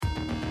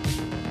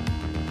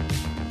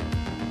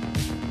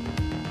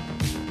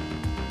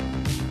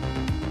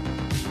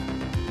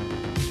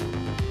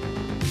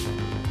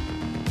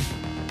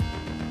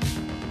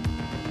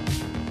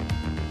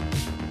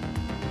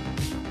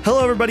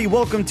Hello, everybody.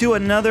 Welcome to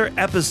another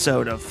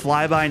episode of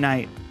Fly By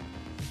Night.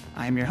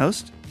 I am your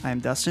host. I am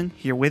Dustin.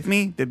 Here with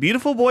me, the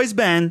beautiful boys,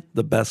 Ben.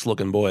 The best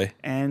looking boy.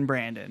 And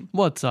Brandon.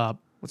 What's up?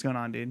 What's going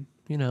on, dude?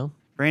 You know,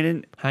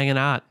 Brandon, hanging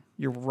out.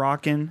 you're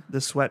rocking the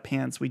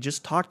sweatpants. We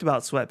just talked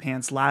about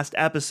sweatpants last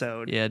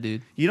episode. Yeah,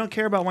 dude. You don't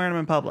care about wearing them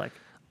in public.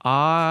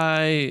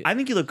 I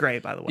think you look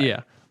great, by the way.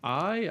 yeah.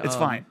 It's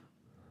fine.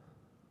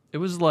 It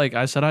was like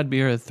I said I'd be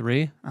here at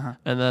 3,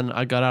 and then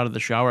I got out of the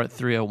shower at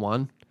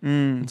 3:01.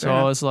 And so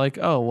I was like,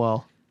 oh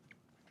well,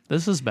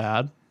 this is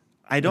bad.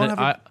 I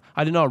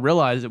did not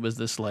realize it was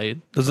this late.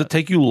 Does it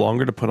take you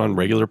longer to put on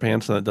regular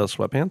pants than it does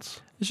sweatpants?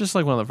 It's just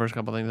like one of the first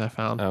couple things I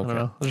found. Okay. I don't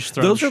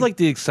know. Those are like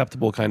the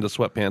acceptable kind of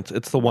sweatpants.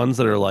 It's the ones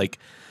that are like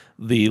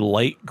the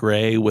light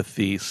gray with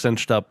the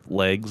cinched up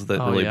legs that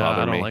really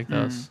bother me. I don't like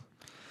those.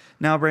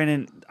 Now,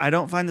 Brandon, I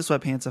don't find the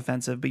sweatpants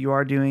offensive, but you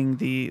are doing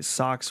the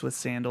socks with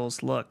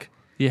sandals look.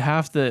 You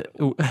have to,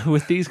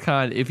 with these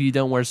kind, if you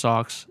don't wear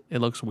socks, it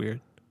looks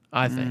weird.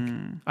 I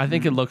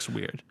think it looks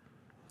weird.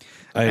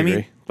 I agree,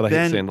 mean, but I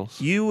Ben, hate sandals.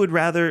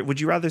 would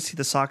you rather see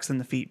the socks than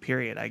the feet,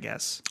 period, I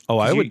guess? Oh,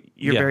 I would.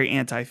 You're very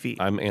anti-feet.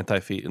 I'm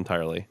anti-feet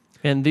entirely.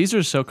 And these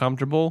are so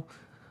comfortable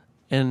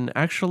and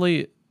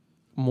actually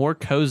more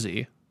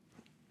cozy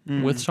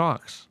with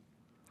socks.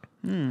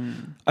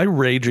 I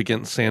rage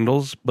against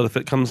sandals, but if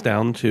it comes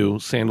down to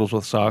sandals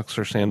with socks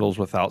or sandals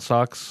without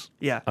socks,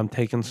 Yeah. I'm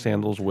taking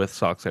sandals with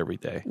socks every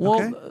day. Well,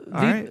 Okay.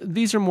 All right.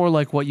 these are more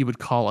like what you would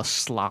call a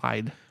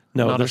slide.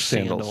 No, not they're a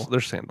sandal. sandals.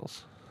 They're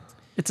sandals.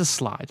 It's a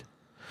slide.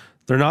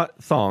 They're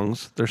not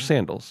thongs. They're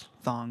sandals.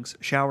 Thongs,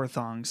 shower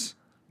thongs,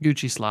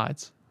 Gucci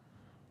slides.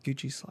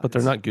 Gucci slides. But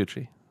they're not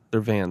Gucci. They're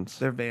Vans.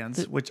 They're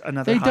Vans, which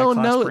another They don't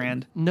high-class know.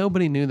 brand.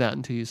 Nobody knew that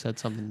until you said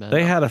something bad.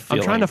 They had a I'm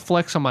feeling. trying to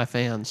flex on my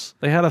fans.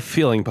 They had a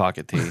feeling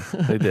pocket tee.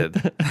 They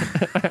did.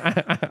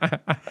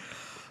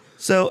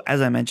 So,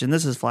 as I mentioned,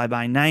 this is Fly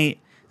By Night.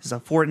 This is a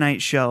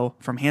Fortnite show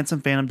from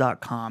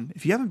handsomephantom.com.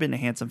 If you haven't been to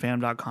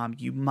handsomephantom.com,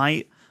 you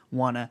might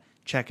want to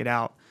check it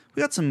out.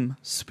 We got some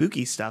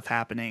spooky stuff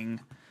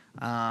happening.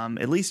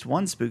 At least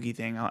one spooky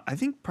thing. I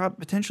think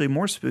potentially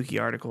more spooky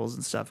articles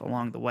and stuff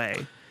along the way.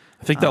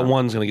 I think that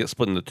one's going to get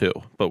split into two,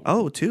 but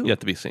two? yet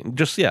to be seen.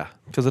 Just,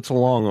 because it's a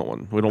long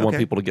one. We don't want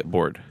Okay. people to get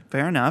bored.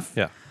 Fair enough.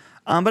 Yeah.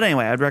 But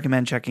anyway, I'd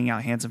recommend checking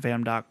out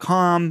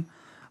handsomephantom.com.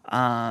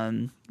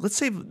 Let's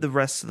save the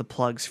rest of the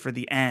plugs for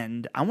the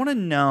end. I want to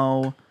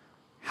know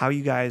how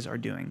you guys are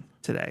doing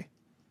today.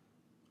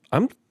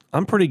 I'm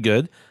pretty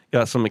good.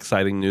 Got some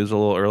exciting news a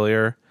little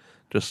earlier.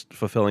 Just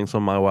fulfilling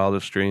some of my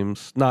wildest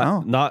dreams.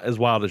 Not as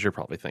wild as you're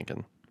probably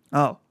thinking.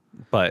 Oh,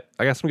 But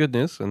I got some good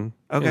news. And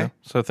Okay.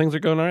 so things are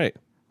going all right.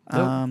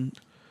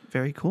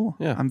 very cool.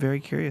 Yeah. I'm very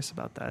curious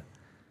about that.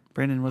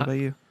 Brandon, what about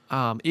you?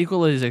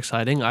 Equally as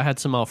exciting, I had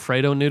some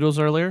Alfredo noodles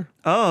earlier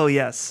Oh,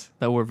 yes.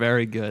 that were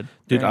very good.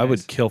 Dude, Very I nice.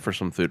 would kill for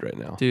some food right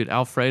now. Dude,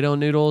 Alfredo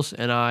noodles,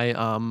 and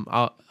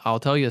I'll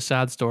tell you a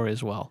sad story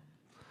as well.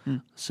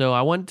 So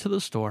I went to the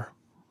store,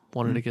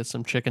 wanted to get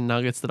some chicken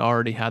nuggets that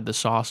already had the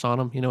sauce on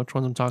them. You know which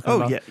ones I'm talking Oh,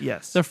 about? yeah,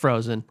 yes. They're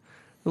frozen.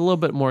 They're a little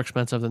bit more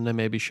expensive than they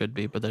maybe should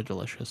be, but they're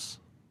delicious.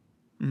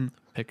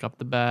 Pick up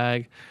the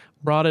bag,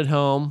 brought it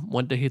home,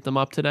 went to heat them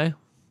up today.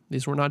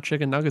 These were not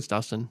chicken nuggets,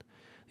 Dustin.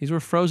 These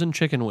were frozen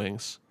chicken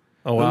wings,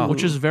 Oh, wow.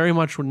 which is very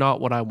much not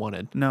what I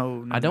wanted.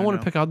 No, I don't want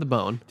to pick out the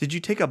bone. Did you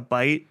take a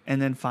bite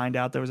and then find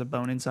out there was a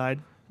bone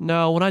inside?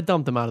 No, when I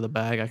dumped them out of the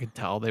bag, I could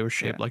tell they were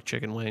shaped like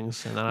chicken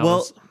wings. And then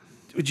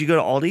Would you go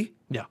to Aldi?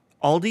 yeah,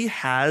 Aldi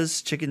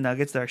has chicken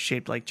nuggets that are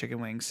shaped like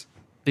chicken wings.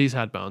 these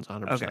had bones,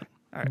 100%. Okay,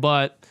 all right.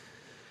 But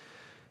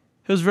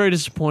it was very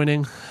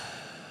disappointing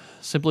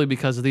simply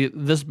because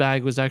this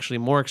bag was actually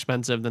more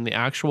expensive than the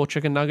actual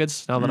chicken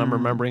nuggets. Now that I'm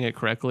remembering it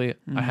correctly,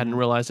 I hadn't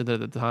realized it at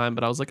the time,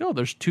 but I was like, oh,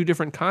 there's 2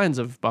 different kinds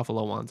of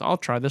buffalo ones. I'll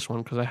try this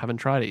one because I haven't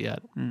tried it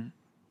yet.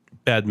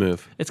 Bad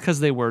move. It's because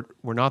they were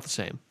not the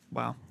same.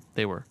 Wow.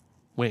 They were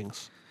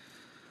wings.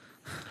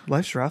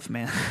 Life's rough,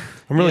 man.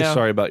 I'm really Yeah.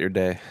 sorry about your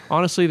day.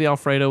 Honestly, the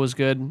Alfredo was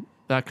good.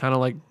 That kind of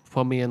like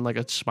put me in like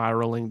a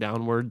spiraling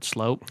downward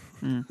slope.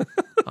 It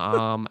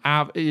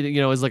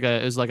was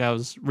like I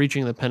was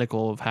reaching the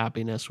pinnacle of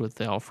happiness with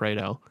the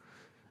Alfredo,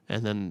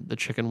 and then the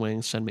chicken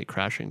wings send me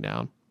crashing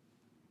down.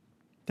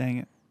 Dang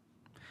it.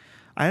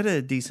 I had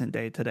a decent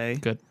day today.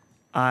 Good.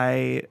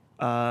 I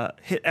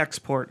hit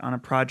export on a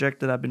project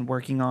that I've been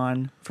working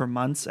on for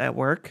months at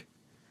work.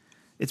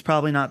 It's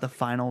probably not the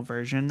final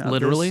version of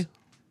Literally? this.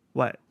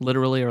 What?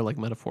 Literally or like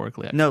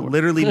metaphorically? No, export?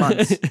 literally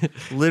months.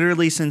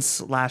 Literally since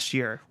last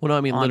year. Well, no,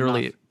 I mean On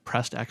literally off.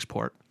 pressed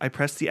export. I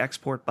pressed the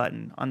export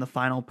button on the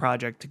final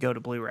project to go to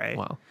Blu-ray.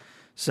 Wow.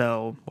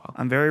 So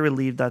I'm very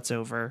relieved that's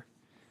over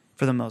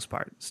for the most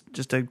part. It's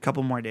just a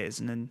couple more days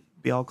and then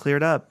be all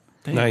cleared up.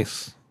 Damn.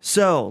 Nice.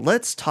 So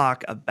let's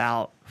talk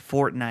about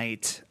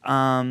Fortnite.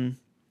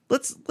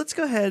 Let's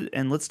go ahead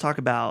and let's talk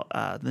about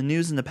the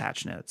news and the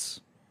patch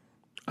notes.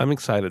 I'm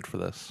excited for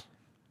this.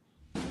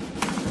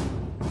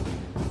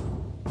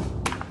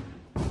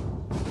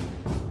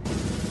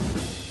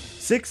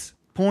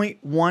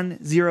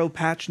 6.10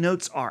 patch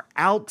notes are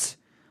out.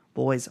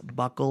 Boys,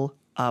 buckle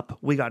up.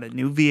 We got a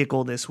new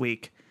vehicle this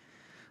week.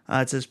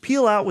 It says,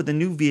 peel out with a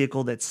new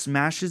vehicle that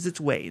smashes its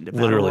way into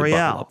Battle Literally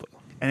Royale buckle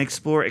up. and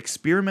explore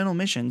experimental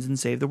missions and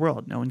save the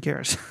world. No one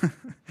cares.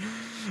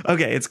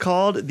 Okay, it's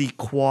called the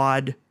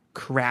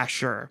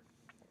Quadcrasher.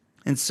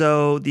 And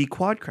so the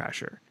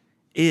Quadcrasher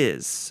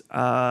is,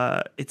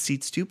 it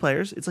seats 2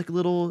 players. It's like a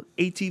little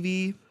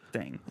ATV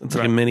thing. It's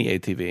like a mini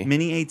ATV.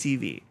 Mini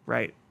ATV,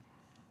 right.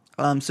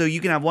 So you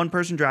can have one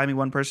person driving,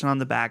 one person on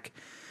the back.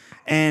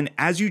 And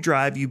as you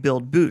drive, you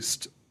build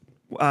boost.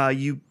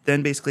 You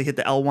then basically hit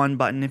the L1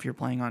 button if you're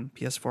playing on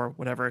PS4,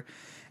 whatever,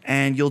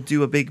 and you'll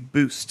do a big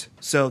boost.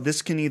 So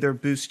this can either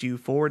boost you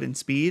forward in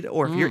speed,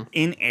 or if you're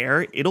in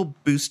air, it'll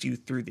boost you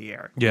through the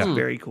air. Yeah. It's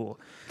very cool.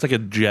 It's like a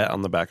jet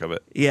on the back of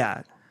it.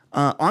 Yeah.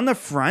 On the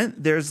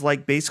front, there's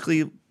like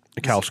basically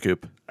A cow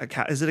scoop.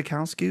 Is it a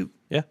cow scoop?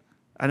 Yeah.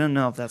 I don't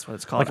know if that's what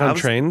it's called. Like on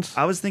trains?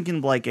 I was thinking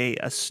of like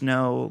a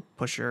snow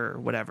pusher or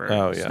whatever.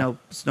 Oh, yeah.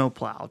 Snow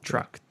plow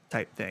truck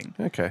type thing.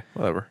 Okay,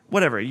 whatever.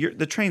 Whatever.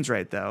 The train's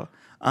right, though.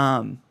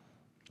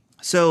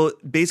 So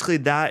basically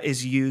that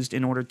is used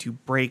in order to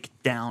break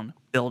down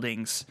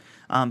buildings,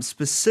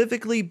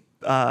 specifically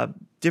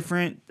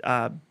different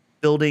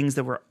buildings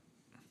that were,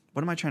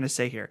 what am I trying to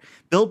say here?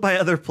 Built by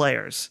other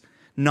players,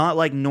 not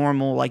like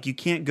normal, like you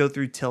can't go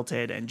through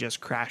Tilted and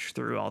just crash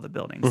through all the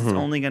buildings. It's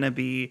only going to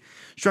be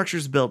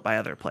structures built by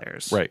other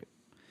players. Right.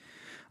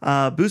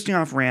 Boosting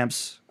off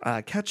ramps,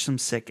 catch some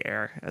sick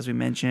air, as we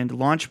mentioned,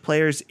 launch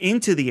players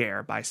into the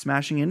air by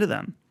smashing into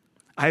them.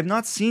 I have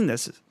not seen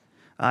this.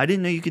 I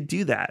didn't know you could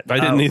do that. I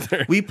didn't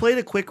either. We played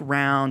a quick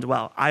round.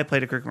 Well, I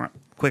played a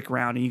quick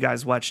round, and you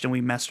guys watched, and we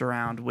messed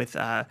around with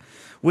the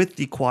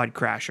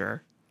Quadcrasher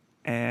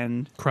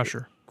and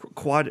Crusher.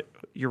 Quad.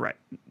 You're right.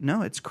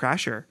 No, it's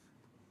Crasher.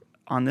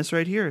 On this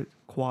right here,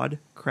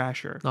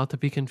 Quadcrasher. Not to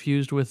be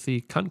confused with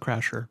the Cunt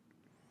Crasher.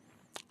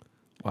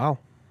 Wow.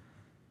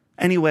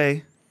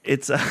 Anyway,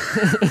 it's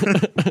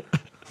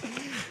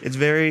it's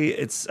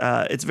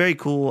very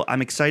cool.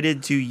 I'm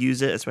excited to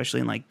use it,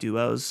 especially in like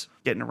duos,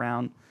 getting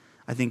around.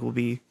 I think will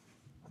be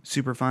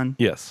super fun.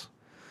 Yes.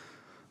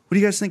 What do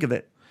you guys think of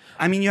it?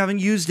 I mean, you haven't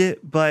used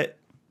it, but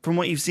from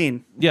what you've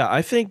seen, Yeah,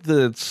 I think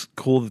that it's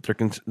cool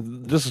that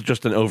this is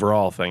just an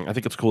overall thing. I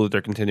think it's cool that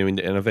they're continuing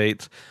to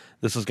innovate.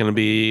 This is going to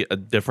be a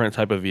different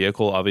type of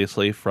vehicle,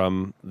 obviously,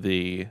 from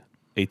the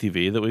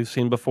ATV that we've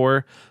seen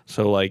before.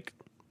 So, like,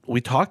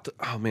 we talked.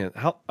 Oh man,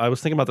 I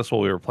was thinking about this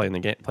while we were playing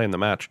the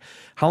match.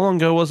 How long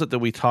ago was it that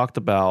we talked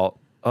about?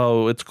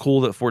 Oh, it's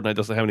cool that Fortnite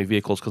doesn't have any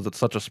vehicles because it's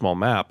such a small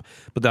map.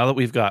 But now that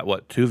we've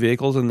got 2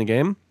 vehicles in the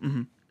game,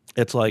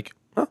 it's like,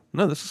 oh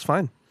no, this is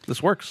fine.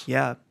 This works.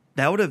 yeah,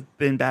 that would have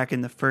been back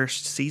in the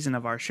first season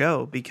of our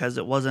show, because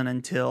it wasn't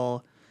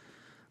until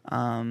we're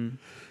on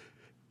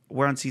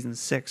season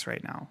 6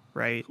 right now,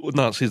 right? Well,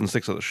 not season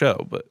 6 of the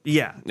show, but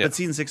Yeah, Yeah. but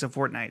season 6 of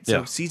Fortnite. So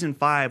Yeah. season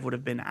 5 would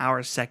have been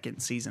our second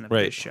season of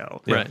Right. this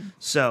show. Yeah. Right.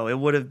 So it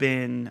would have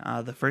been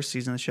the first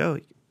season of the show.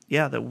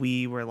 Yeah, that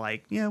we were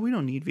like, yeah, we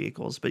don't need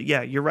vehicles. But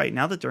yeah, you're right.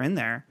 Now that they're in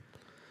there,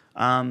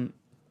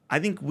 I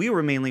think we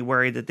were mainly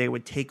worried that they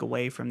would take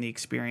away from the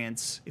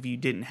experience if you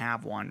didn't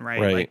have one, right?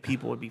 Right. Like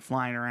people would be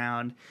flying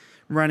around,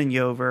 running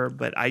you over.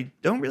 But I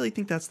don't really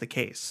think that's the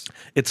case.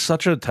 it's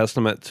such a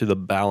testament to the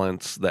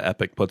balance that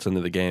Epic puts into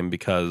the game,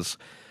 because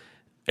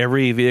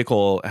every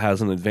vehicle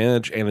has an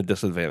advantage and a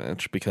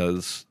disadvantage,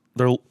 because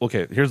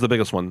okay, here's the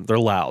biggest one. They're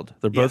loud.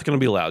 They're both Yeah. going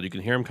to be loud. You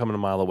can hear them coming a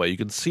mile away. You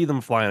can see them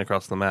flying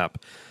across the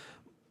map.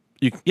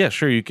 You can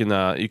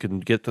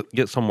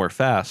get somewhere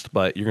fast,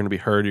 but you're going to be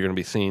heard. You're going to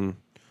be seen.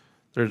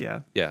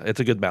 Yeah. It's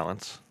a good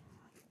balance.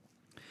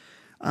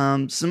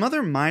 Some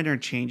other minor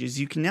changes.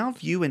 You can now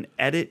view and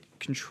edit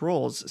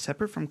controls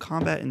separate from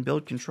combat and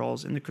build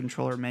controls in the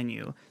controller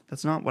menu.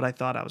 That's not what I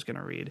thought I was going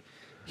to read.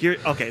 Here,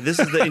 okay, this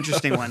is the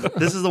interesting one.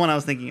 This is the one I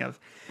was thinking of.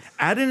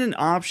 Add in an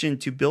option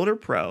to Builder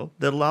Pro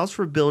that allows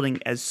for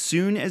building as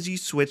soon as you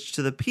switch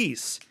to the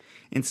piece,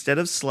 instead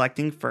of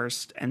selecting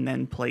first and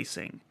then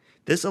placing.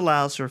 This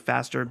allows for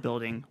faster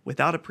building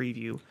without a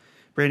preview.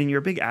 Brandon, you're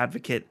a big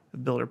advocate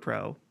of Builder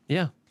Pro.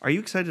 Yeah. Are you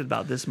excited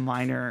about this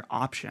minor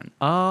option?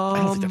 I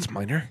don't think that's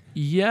minor.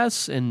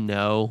 Yes and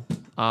no.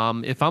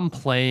 If I'm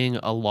playing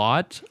a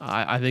lot,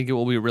 I think it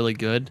will be really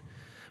good.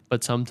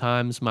 But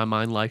sometimes my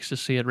mind likes to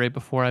see it right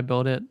before I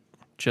build it,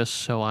 just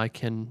so I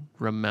can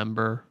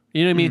remember.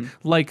 You know what I mean?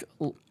 Like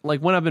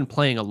when I've been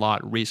playing a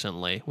lot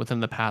recently, within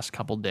the past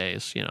couple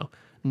days,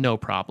 no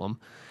problem.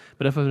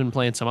 But if I've been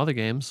playing some other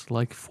games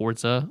like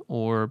Forza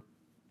or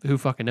who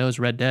fucking knows,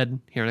 Red Dead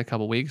here in a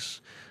couple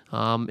weeks,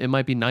 it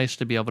might be nice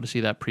to be able to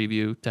see that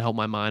preview to help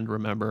my mind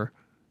remember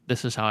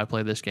this is how I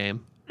play this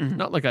game.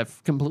 Not like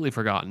I've completely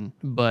forgotten,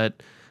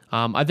 but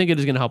I think it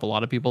is going to help a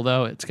lot of people,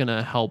 though. It's going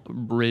to help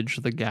bridge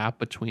the gap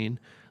between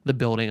the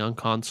building on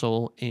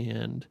console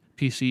and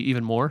PC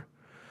even more.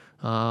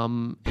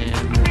 And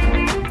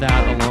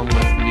that, along with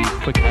the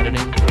quick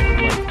editing,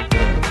 like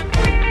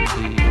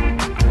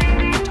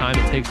the time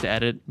it takes to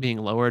edit being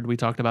lowered, we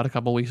talked about a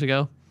couple weeks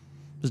ago,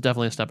 is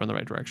definitely a step in the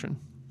right direction.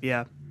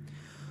 Yeah.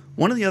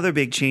 One of the other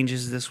big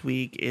changes this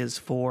week is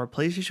for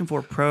PlayStation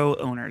 4 Pro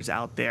owners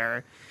out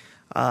there.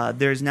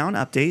 There's now an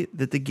update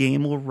that the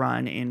game will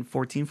run in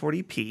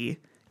 1440p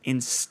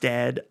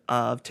instead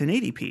of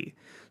 1080p.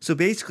 So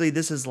basically,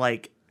 this is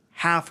like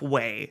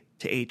halfway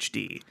to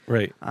HD.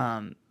 Right.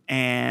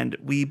 And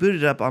we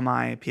booted it up on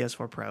my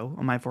PS4 Pro,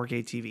 on my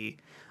 4K TV.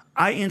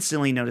 I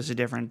instantly noticed a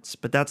difference,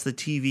 but that's the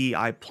TV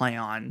I play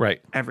on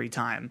every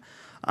time.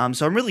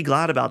 So I'm really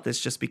glad about this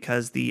just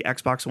because the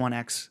Xbox One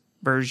X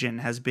version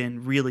has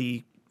been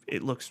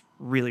it looks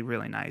really,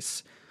 really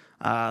nice.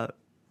 And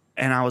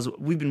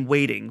we've been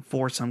waiting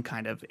for some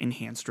kind of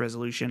enhanced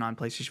resolution on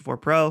PlayStation 4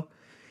 Pro.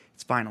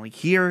 It's finally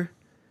here,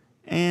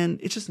 and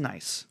it's just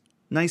nice.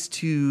 Nice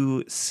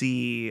to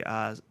see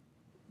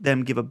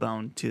them give a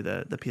bone to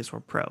the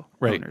PS4 Pro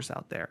owners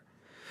out there.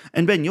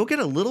 And Ben, you'll get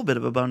a little bit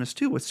of a bonus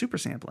too with super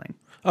sampling.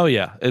 Oh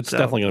yeah, it's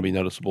definitely going to be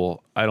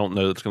noticeable. I don't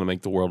know that it's going to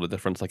make the world of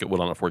difference like it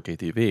would on a 4K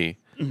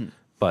TV,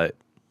 but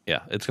yeah,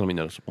 it's going to be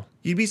noticeable.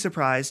 You'd be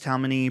surprised how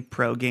many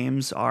Pro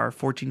games are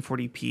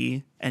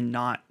 1440p and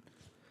not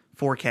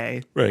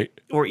 4K, right?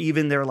 Or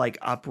even they're like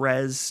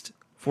up-resed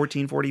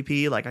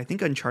 1440p. Like I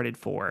think Uncharted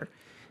 4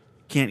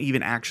 can't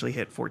even actually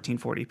hit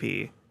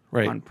 1440p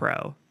on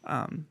Pro.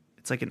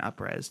 It's like an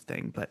up-res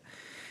thing, but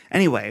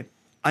anyway.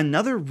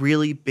 Another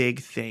really big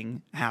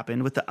thing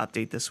happened with the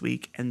update this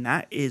week, and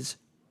that is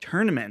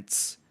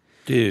tournaments.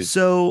 Dude.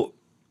 So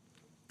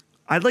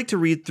I'd like to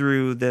read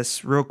through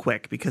this real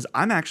quick because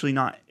I'm actually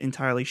not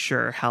entirely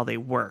sure how they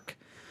work.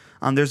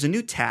 There's a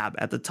new tab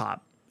at the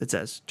top that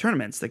says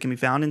Tournaments that can be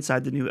found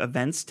inside the new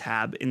Events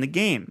tab in the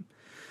game.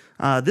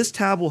 This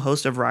tab will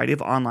host a variety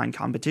of online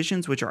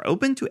competitions which are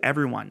open to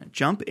everyone.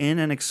 Jump in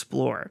and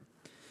explore.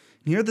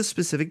 And here are the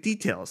specific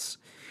details.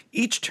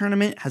 Each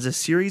tournament has a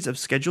series of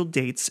scheduled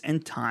dates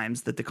and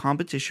times that the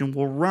competition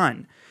will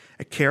run.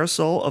 A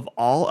carousel of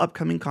all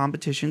upcoming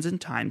competitions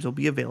and times will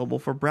be available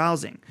for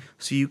browsing,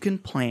 so you can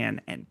plan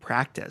and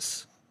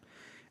practice.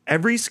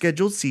 Every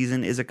scheduled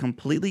season is a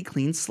completely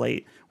clean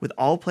slate, with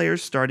all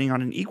players starting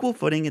on an equal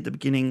footing at the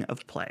beginning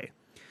of play.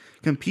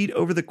 Compete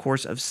over the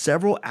course of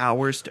several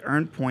hours to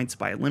earn points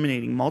by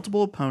eliminating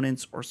multiple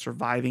opponents or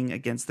surviving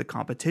against the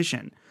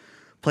competition.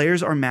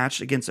 Players are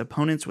matched against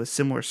opponents with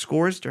similar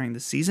scores during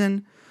the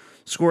season.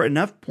 Score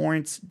enough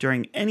points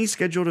during any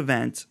scheduled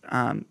event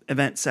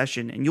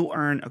session, and you'll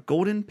earn a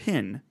golden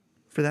pin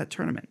for that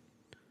tournament.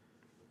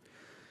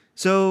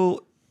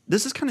 So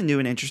this is kind of new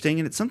and interesting,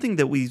 and it's something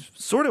that we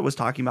sort of was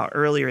talking about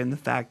earlier in the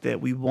fact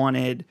that we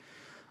wanted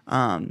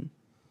a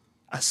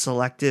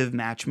selective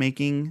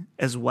matchmaking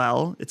as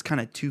well. It's kind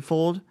of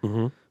twofold.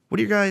 Mm-hmm. What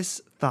are your guys'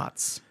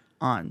 thoughts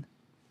on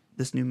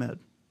this new mode?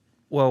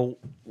 Well,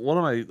 one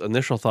of my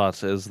initial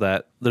thoughts is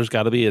that there's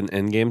got to be an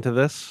end game to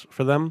this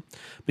for them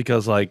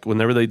because, like,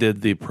 whenever they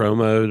did the pro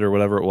mode or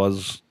whatever it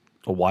was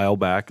a while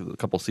back, a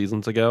couple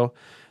seasons ago,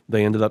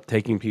 they ended up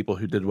taking people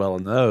who did well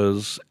in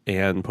those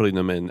and putting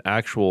them in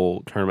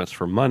actual tournaments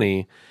for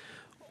money.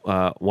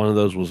 One of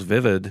those was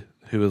Vivid,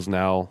 who is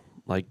now,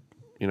 like,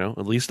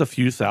 at least a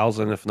few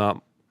thousand, if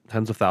not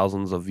tens of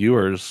thousands of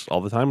viewers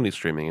all the time when he's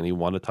streaming, and he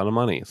won a ton of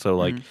money. So,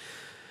 like,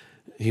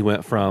 he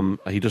went from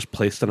he just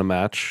placed in a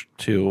match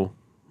to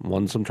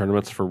won some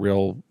tournaments for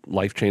real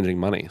life-changing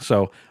money.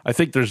 So I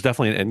think there's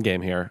definitely an end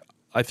game here.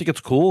 I think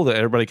it's cool that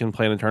everybody can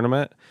play in a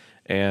tournament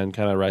and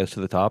kind of rise to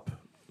the top.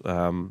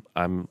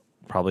 I'm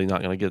probably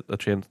not going to get a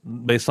chance,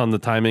 based on the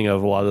timing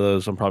of a lot of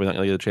those, I'm probably not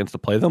going to get a chance to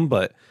play them,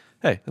 but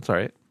hey, that's all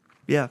right.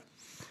 Yeah.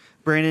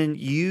 Brandon,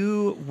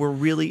 you were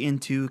really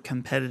into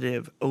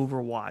competitive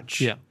Overwatch.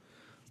 Yeah.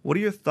 What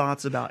are your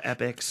thoughts about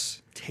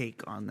Epic's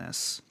take on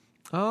this?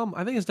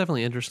 I think it's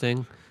definitely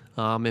interesting.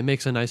 It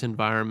makes a nice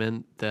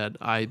environment that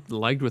I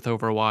liked with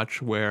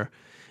Overwatch, where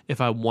if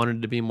I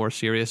wanted to be more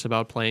serious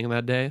about playing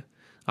that day,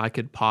 I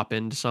could pop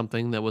into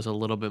something that was a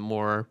little bit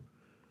more,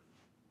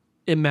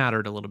 it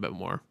mattered a little bit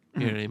more.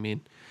 You know what I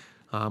mean?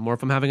 Or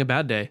if I'm having a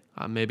bad day,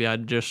 maybe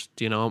I'd just,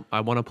 I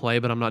want to play,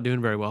 but I'm not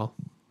doing very well.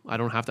 I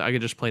don't have to, I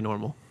could just play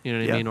normal. You know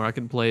what I mean? Or I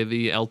could play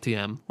the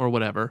LTM or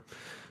whatever.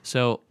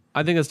 So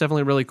I think it's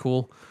definitely really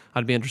cool.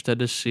 I'd be interested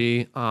to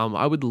see.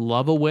 I would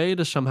love a way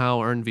to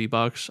somehow earn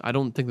V-Bucks. I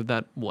don't think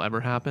that will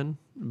ever happen,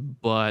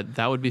 but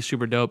that would be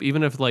super dope.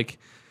 Even if, like,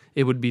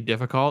 it would be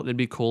difficult, it'd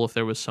be cool if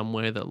there was some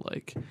way that,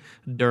 like,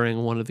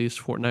 during one of these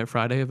Fortnite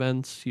Friday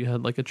events, you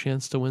had, like, a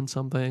chance to win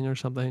something or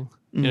something.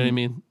 You know what I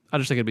mean? I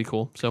just think it'd be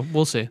cool. So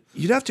we'll see.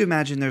 You'd have to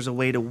imagine there's a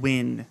way to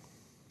win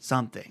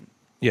something.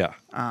 Yeah.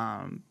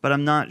 But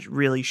I'm not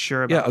really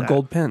sure about that. Yeah, a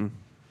gold pin.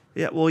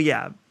 Yeah, well,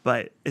 yeah,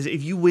 but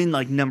if you win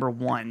like number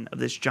one of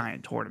this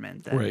giant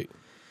tournament, then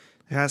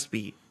there has to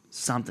be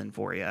something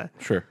for you.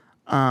 Sure.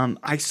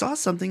 I saw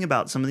something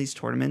about some of these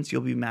tournaments.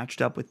 You'll be matched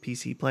up with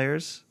PC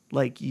players.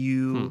 Like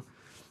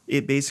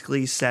it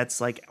basically sets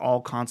like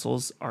all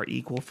consoles are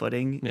equal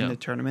footing in the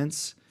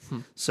tournaments.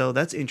 So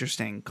that's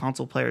interesting.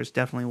 Console players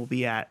definitely will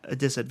be at a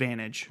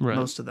disadvantage. Right.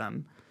 Most of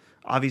them.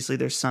 Obviously,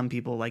 there's some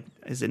people like,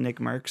 is it Nick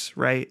Merckx,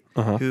 right?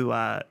 Who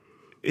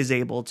is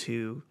able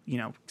to,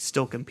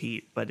 still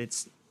compete, but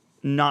it's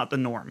not the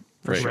norm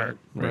for sure.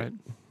 Right.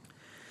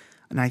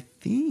 And I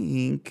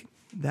think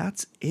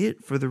that's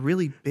it for the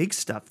really big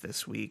stuff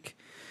this week.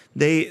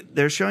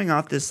 They're showing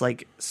off this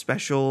like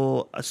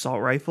special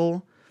assault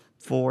rifle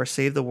for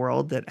Save the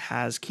World that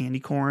has candy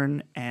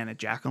corn and a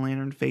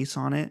jack-o'-lantern face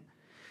on it.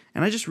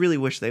 And I just really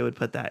wish they would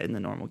put that in the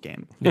normal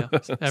game. Yeah,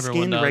 everyone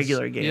Skinned does.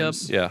 regular Yep.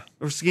 games. Yeah.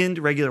 Or skinned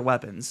regular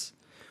weapons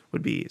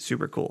would be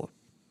super cool.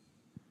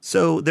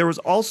 So there was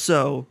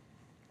also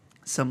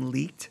some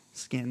leaked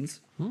skins.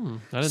 I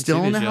didn't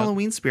Still see in the these yet.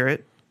 Halloween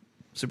spirit.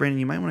 So Brandon,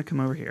 you might want to come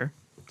over here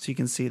so you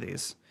can see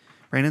these.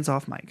 Brandon's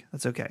off mic.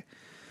 That's okay.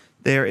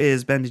 There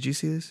is, Ben, did you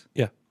see this?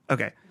 Yeah.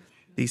 Okay.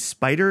 The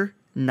Spider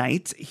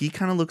Knight. He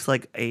kind of looks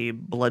like a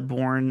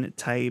Bloodborne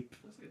type.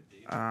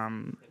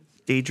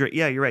 Daedric.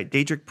 Yeah, you're right.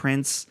 Daedric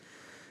Prince.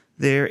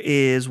 There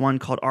is one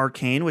called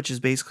Arcane, which is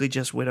basically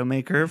just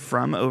Widowmaker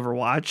from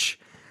Overwatch.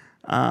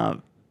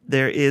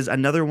 There is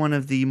another one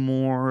of the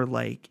more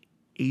like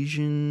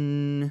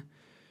Asian.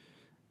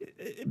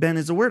 Ben,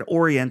 is the word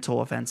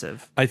Oriental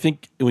offensive? I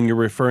think when you're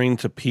referring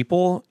to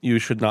people, you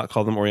should not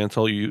call them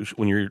Oriental.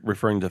 When you're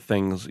referring to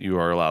things, you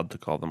are allowed to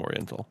call them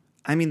Oriental.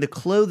 I mean, the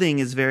clothing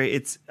is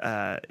it's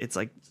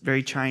like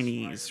very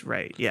Chinese,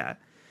 right? Yeah.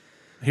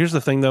 Here's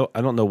the thing, though.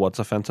 I don't know what's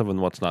offensive and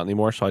what's not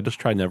anymore, so I just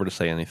try never to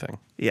say anything.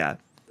 Yeah.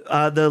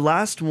 The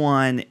last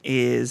one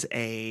is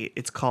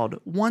it's called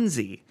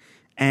Onesie,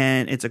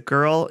 and it's a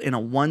girl in a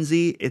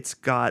onesie. It's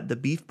got the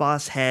Beef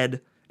Boss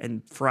head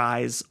and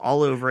fries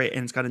all over it,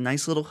 and it's got a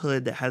nice little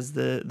hood that has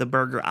the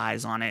burger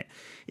eyes on it.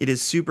 It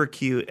is super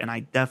cute, and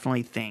I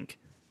definitely think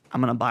I'm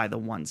gonna buy the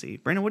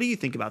onesie. Brandon, what do you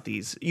think about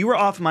these? You were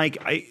off mic.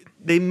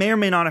 They may or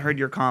may not have heard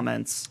your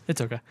comments.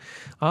 It's okay.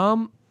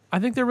 I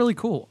think they're really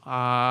cool.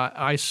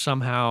 I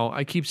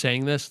keep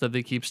saying this, that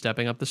they keep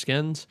stepping up the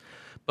skins,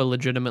 but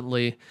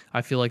legitimately,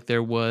 I feel like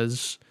there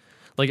was,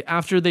 like,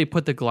 after they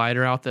put the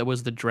glider out that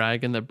was the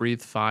dragon that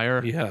breathed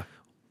fire. Yeah.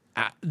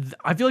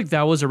 I feel like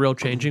that was a real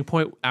changing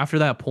point. After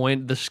that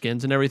point, the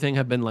skins and everything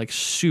have been like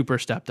super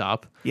stepped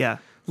up. Yeah.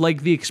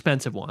 Like the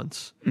expensive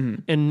ones.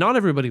 Mm-hmm. And not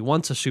everybody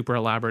wants a super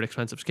elaborate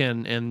expensive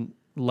skin. And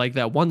like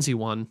that onesie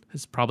one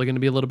is probably going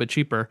to be a little bit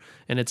cheaper,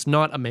 and it's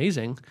not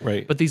amazing.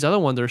 Right. But these other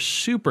ones are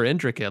super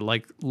intricate.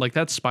 Like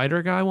that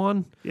spider guy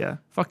one. Yeah.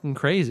 Fucking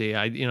crazy.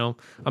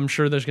 I'm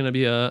sure there's going to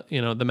be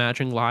the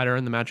matching glider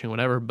and the matching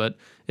whatever, but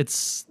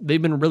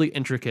they've been really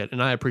intricate,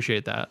 and I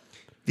appreciate that.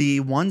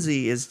 The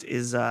onesie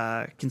is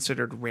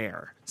considered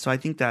rare, so I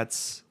think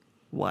that's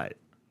what,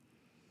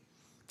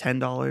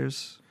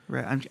 $10.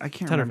 I can't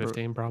 10 remember. or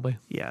 15 probably.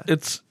 Yeah.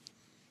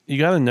 You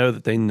got to know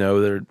that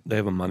they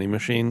have a money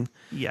machine.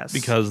 Yes.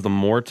 Because the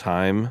more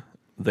time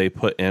they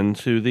put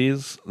into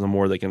these, the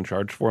more they can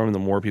charge for them, and the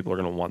more people are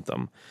going to want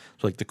them.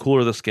 So, like, the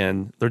cooler the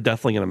skin, they're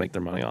definitely going to make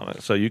their money on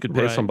it. So you could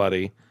pay Right.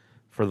 somebody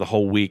for the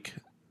whole week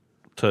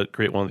to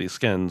create one of these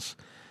skins,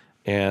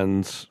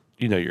 and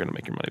you're going to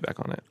make your money back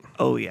on it.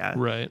 Oh yeah.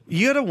 Right.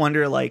 You got to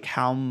wonder like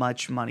how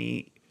much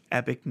money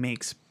Epic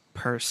makes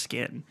per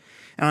skin.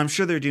 And I'm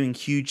sure they're doing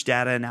huge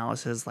data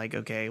analysis like,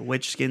 okay,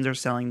 which skins are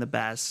selling the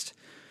best,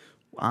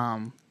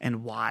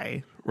 and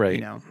why.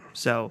 Right.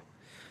 So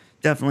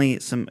definitely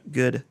some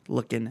good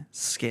looking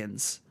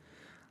skins.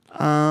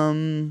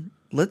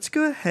 Let's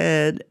go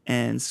ahead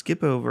and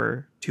skip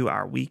over to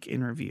our week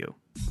in review.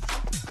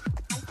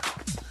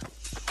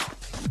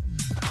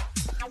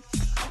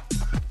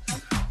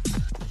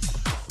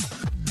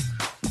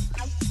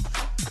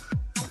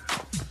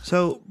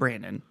 So,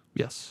 Brandon,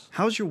 Yes.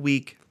 how's your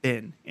week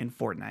been in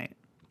Fortnite?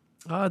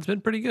 It's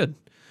been pretty good.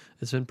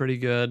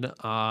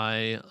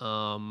 I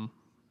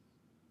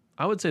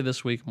would say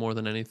this week more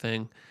than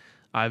anything,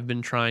 I've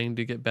been trying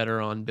to get better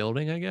on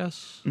building, I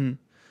guess.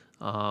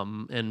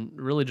 And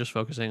really just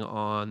focusing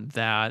on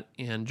that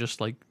and just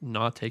like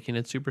not taking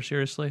it super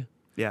seriously.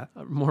 Yeah.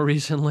 More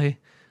recently,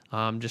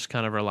 just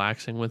kind of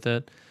relaxing with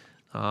it.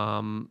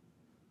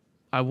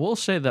 I will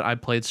say that I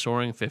played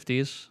Soaring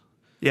 50s,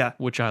 Yeah.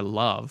 which I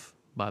love,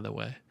 by the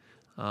way.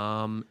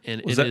 And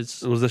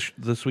Was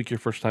this week your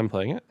first time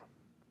playing it?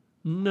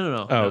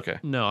 No. Oh, okay.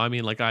 No, I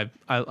mean, like I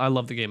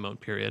love the game mode.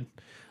 Period.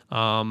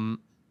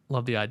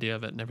 Love the idea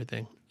of it and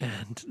everything.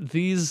 And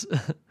these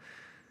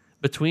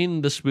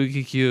between the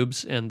spooky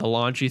cubes and the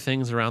launchy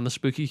things around the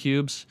spooky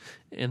cubes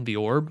and the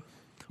orb,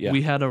 Yeah.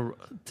 we had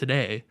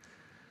today.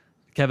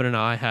 Kevin and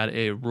I had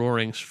a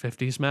Roaring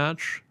 50s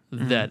match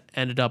that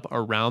ended up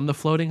around the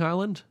floating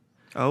island.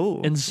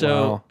 Oh. And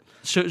so,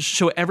 Wow.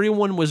 so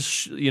everyone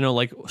was,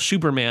 like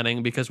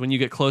Supermaning, because when you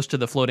get close to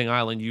the floating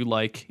island, you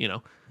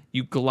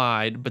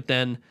glide. But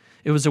then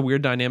it was a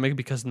weird dynamic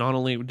because not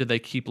only did they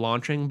keep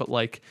launching, but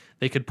like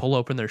they could pull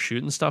open their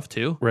chute and stuff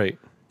too. Right.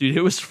 Dude,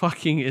 it was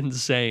fucking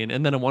insane.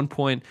 And then at one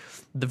point,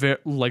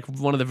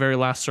 one of the very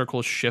last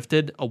circles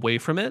shifted away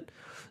from it.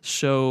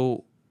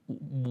 So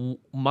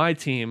my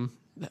team,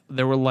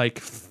 there were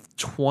like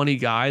 20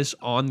 guys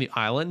on the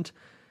island,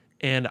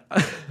 and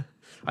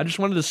I just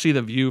wanted to see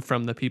the view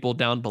from the people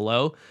down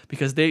below,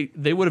 because they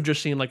would have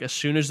just seen, like, as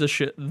soon as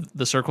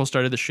the circle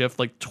started to shift,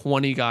 like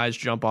 20 guys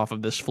jump off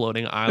of this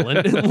floating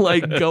island and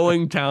like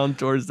going down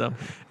towards them.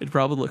 It'd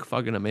probably look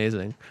fucking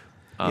amazing.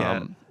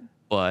 Yeah.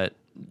 But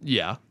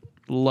yeah,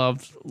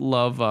 love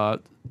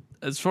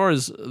as far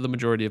as the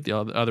majority of the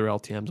other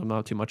LTMs, I'm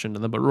not too much into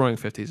them, but Roaring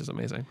 50s is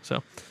amazing.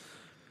 So,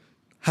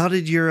 How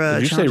did your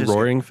Did you say challenges go?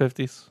 roaring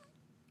 50s?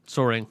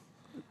 Soaring.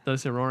 Did I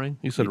say roaring?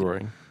 You said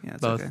roaring. Yeah,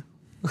 it's Both.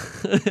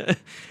 okay.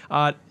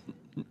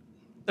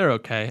 They're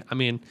okay. I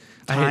mean,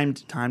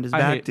 Timed is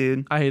back,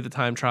 dude. I hate the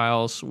time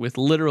trials with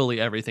literally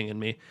everything in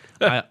me.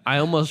 I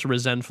almost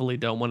resentfully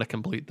don't want to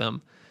complete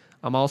them.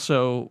 I'm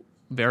also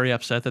very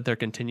upset that they're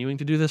continuing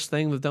to do this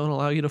thing that don't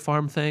allow you to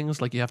farm things.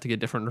 Like, you have to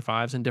get different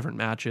revives in different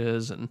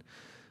matches and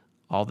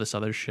all this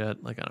other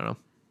shit. Like, I don't know.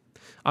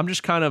 I'm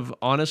just kind of,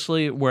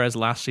 honestly, whereas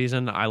last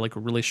season I like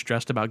really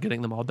stressed about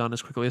getting them all done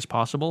as quickly as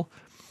possible,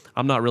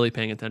 I'm not really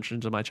paying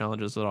attention to my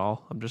challenges at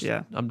all. I'm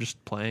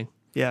just playing.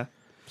 Yeah.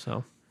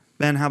 So,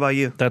 Ben, how about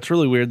you? That's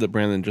really weird that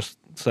Brandon just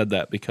said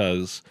that,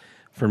 because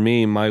for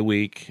me, my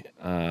week,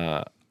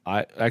 I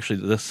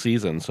actually this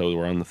season, so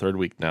we're on the third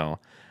week now,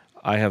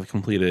 I have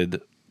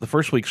completed the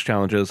first week's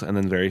challenges and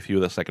then very few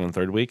of the second and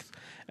third weeks.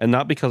 And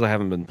not because I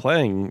haven't been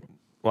playing,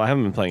 well, I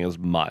haven't been playing as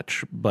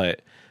much,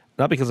 but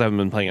not because I haven't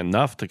been playing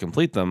enough to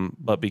complete them,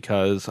 but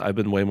because I've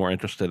been way more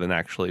interested in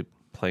actually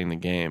playing the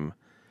game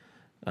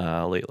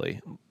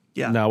lately.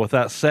 Yeah. Now, with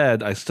that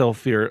said, I still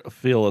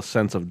feel a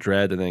sense of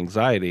dread and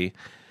anxiety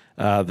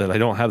that I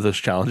don't have those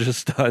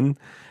challenges done.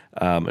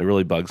 It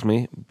really bugs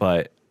me,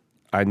 but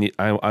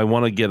I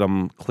want to get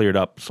them cleared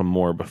up some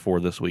more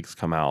before this week's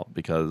come out,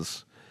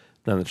 because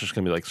then it's just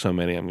going to be like so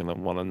many I'm going to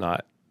want to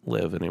not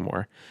live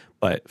anymore.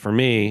 But for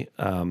me,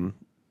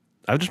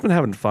 I've just been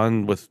having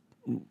fun with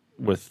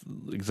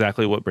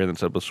exactly what Brandon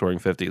said with Soaring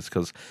 50s,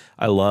 because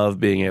I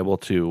love being able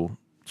to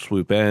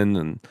swoop in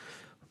and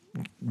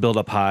build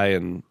up high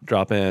and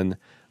drop in.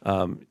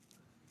 The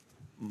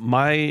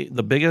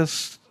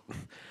biggest,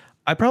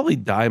 I probably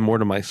die more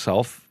to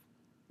myself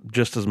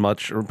just as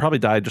much, or probably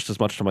die just as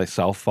much to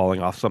myself falling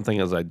off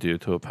something as I do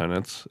to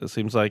opponents, it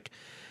seems like.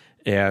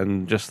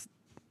 And just,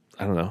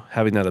 I don't know,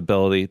 having that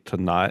ability to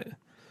not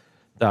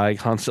die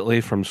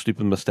constantly from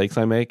stupid mistakes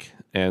I make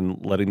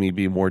and letting me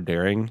be more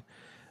daring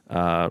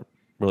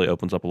really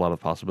opens up a lot of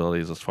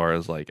possibilities, as far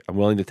as like, I'm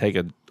willing to take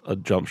a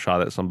jump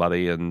shot at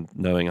somebody and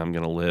knowing I'm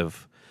going to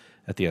live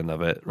at the end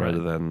of it, rather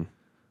than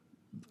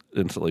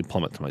instantly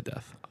plummet to my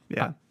death.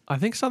 Yeah. I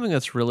think something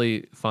that's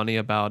really funny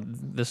about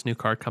this new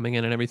card coming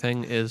in and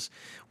everything is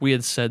we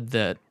had said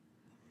that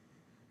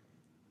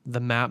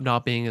the map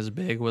not being as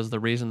big was the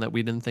reason that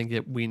we didn't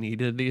think we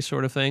needed these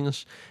sort of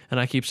things. And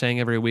I keep saying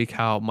every week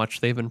how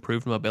much they've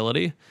improved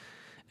mobility.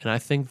 And I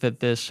think that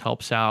this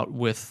helps out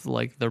with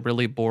like the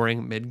really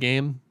boring mid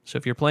game. So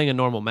if you're playing a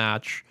normal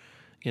match,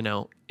 you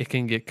know, it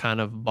can get kind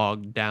of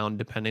bogged down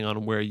depending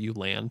on where you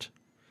land.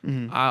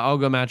 Mm-hmm. I'll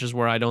go matches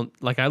where I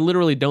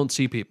literally don't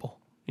see people.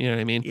 You know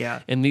what I mean?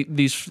 Yeah. And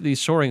these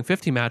Soaring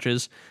 50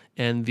 matches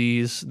and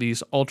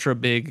these ultra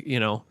big,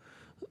 you know,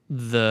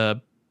 the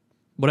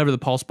whatever the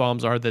pulse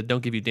bombs are that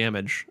don't give you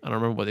damage. I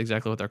don't remember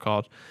exactly what they're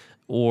called.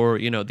 Or,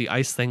 you know, the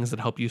ice things that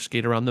help you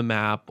skate around the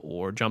map,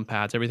 or jump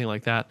pads, everything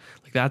like that.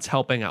 Like, that's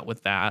helping out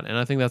with that. And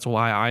I think that's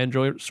why I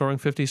enjoy Soaring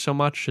 50 so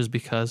much, is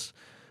because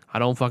I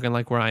don't fucking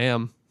like where I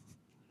am.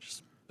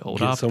 Just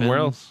Get somewhere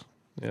else.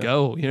 Yeah.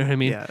 Go. You know what I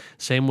mean? Yeah.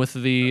 Same with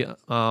the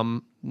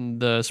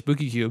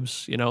spooky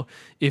cubes. You know,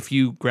 if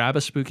you grab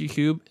a spooky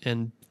cube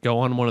and go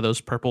on one of those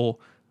purple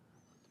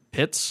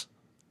pits,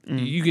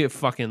 you get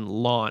fucking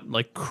launched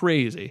like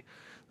crazy.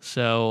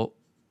 So,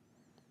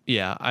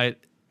 yeah,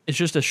 it's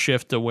just a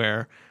shift to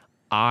where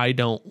I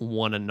don't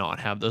want to not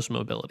have those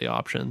mobility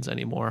options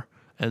anymore.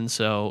 And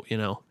so, you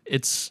know,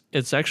 it's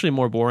actually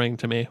more boring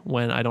to me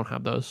when I don't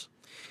have those.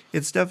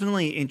 It's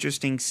definitely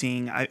interesting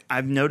seeing.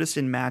 I've noticed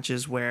in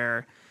matches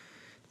where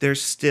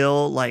there's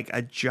still like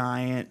a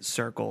giant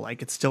circle.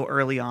 Like, it's still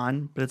early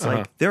on, but it's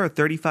like there are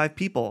 35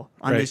 people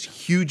on this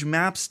huge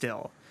map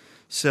still.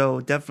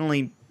 So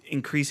definitely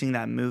increasing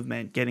that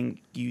movement,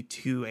 getting you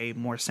to a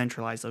more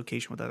centralized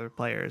location with other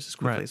players as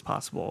quickly as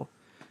possible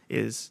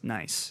is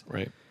nice.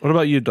 Right. What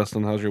about you,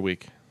 Dustin? How's your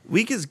week?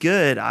 Week is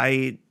good.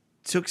 I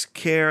took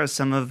care of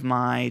some of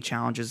my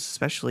challenges,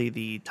 especially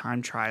the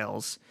time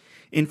trials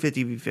in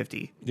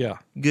 50v50. Yeah.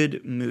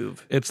 Good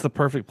move. It's the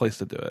perfect place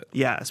to do it.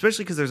 Yeah,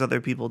 especially because there's other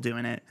people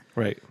doing it.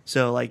 Right.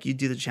 So, like, you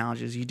do the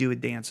challenges, you do a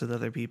dance with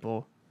other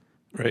people.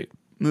 Right.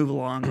 Move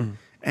along.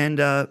 And,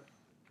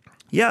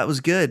 yeah, it was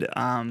good.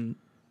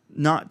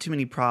 Not too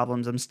many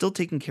problems. I'm still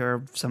taking care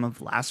of some of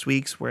last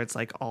week's, where it's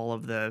like all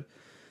of the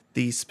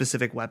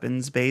specific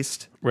weapons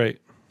based. Right.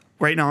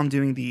 Right now I'm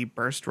doing the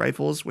burst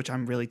rifles, which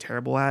I'm really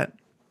terrible at.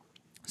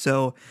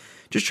 So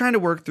just trying to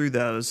work through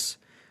those.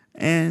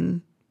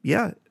 And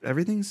yeah,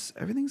 everything's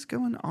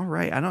going all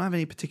right. I don't have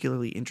any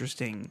particularly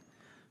interesting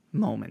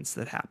moments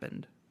that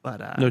happened,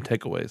 but No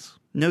takeaways.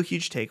 No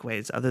huge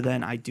takeaways, other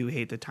than I do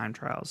hate the time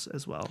trials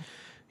as well.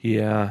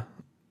 Yeah.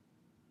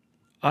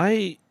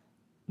 I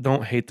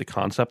don't hate the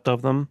concept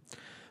of them,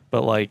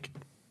 but like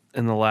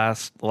in the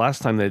last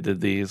time they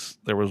did these,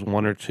 there was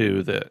one or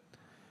two that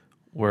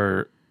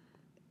were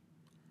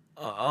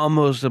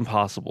almost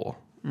impossible.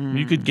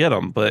 You could get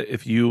them, but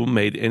if you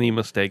made any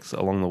mistakes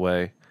along the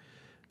way,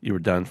 you were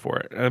done for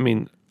it. I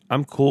mean,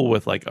 I'm cool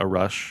with like a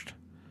rushed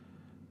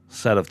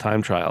set of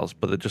time trials,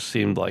 but it just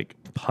seemed like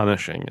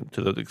punishing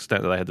to the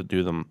extent that I had to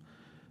do them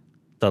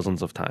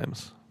dozens of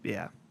times.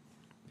 Yeah.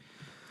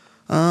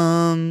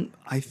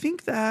 I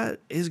think that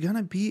is going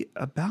to be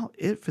about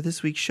it for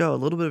this week's show. A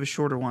little bit of a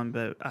shorter one,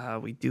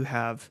 but we do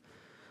have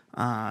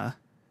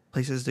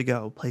places to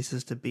go,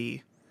 places to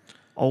be.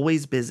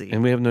 Always busy.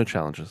 And we have no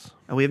challenges.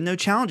 And we have no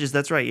challenges.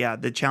 That's right. Yeah,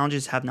 the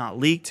challenges have not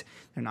leaked.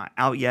 They're not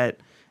out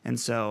yet. And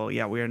so,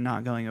 yeah, we are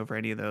not going over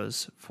any of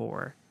those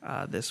for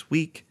this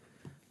week.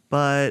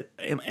 But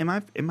am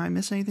I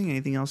missing anything?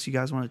 Anything else you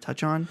guys want to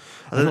touch on?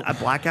 Other than,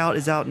 Blackout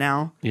is out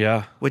now.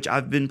 Yeah. Which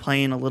I've been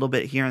playing a little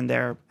bit here and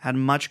there. Had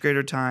much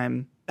better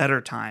time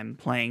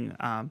playing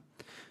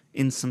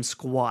in some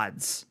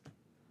squads.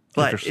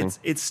 But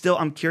it's still,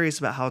 I'm curious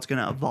about how it's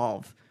going to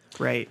evolve,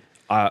 right?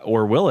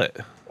 Or will it?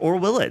 Or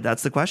will it?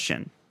 That's the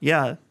question.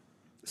 Yeah.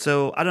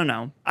 So I don't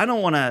know. I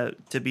don't want to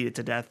beat it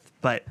to death,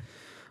 but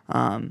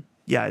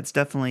yeah, it's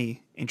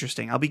definitely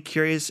interesting. I'll be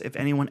curious if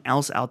anyone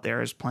else out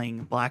there is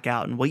playing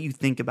Blackout and what you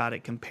think about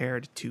it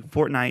compared to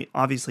Fortnite.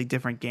 Obviously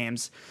different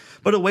games,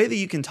 but a way that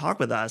you can talk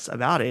with us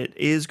about it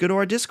is go to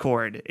our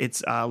Discord.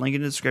 It's link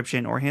in the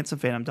description or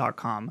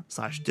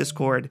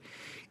handsomephantom.com/Discord.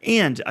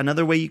 And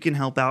another way you can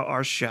help out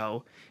our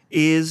show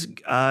is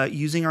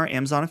using our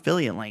Amazon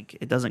affiliate link.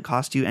 It doesn't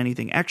cost you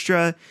anything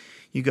extra.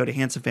 You go to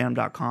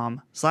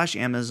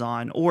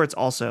handsomephantom.com/Amazon, or it's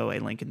also a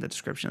link in the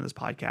description of this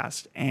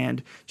podcast,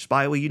 and just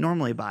buy what you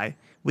normally buy.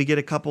 We get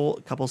a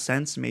couple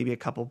cents, maybe a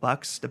couple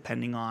bucks,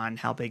 depending on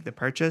how big the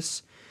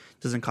purchase.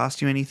 Doesn't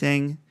cost you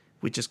anything.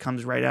 It just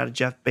comes right out of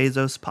Jeff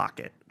Bezos'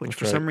 pocket, which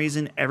for some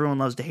reason everyone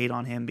loves to hate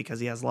on him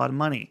because he has a lot of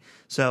money.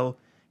 So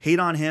hate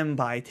on him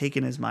by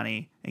taking his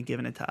money and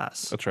giving it to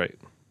us. That's right.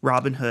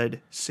 Robin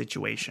Hood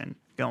situation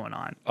going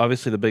on.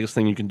 Obviously, the biggest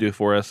thing you can do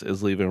for us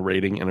is leave a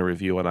rating and a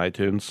review on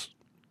iTunes.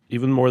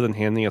 Even more than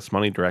handing us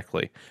money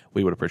directly,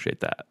 we would appreciate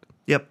that.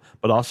 Yep.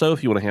 But also,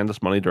 if you want to hand us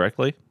money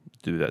directly,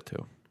 do that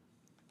too.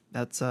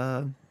 That's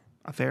a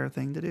fair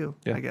thing to do,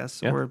 I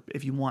guess. Yeah. Or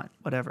if you want,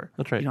 whatever.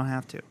 That's right. You don't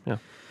have to. Yeah.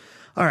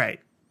 All right.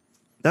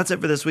 That's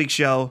it for this week's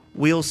show.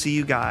 We'll see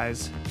you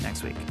guys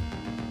next week.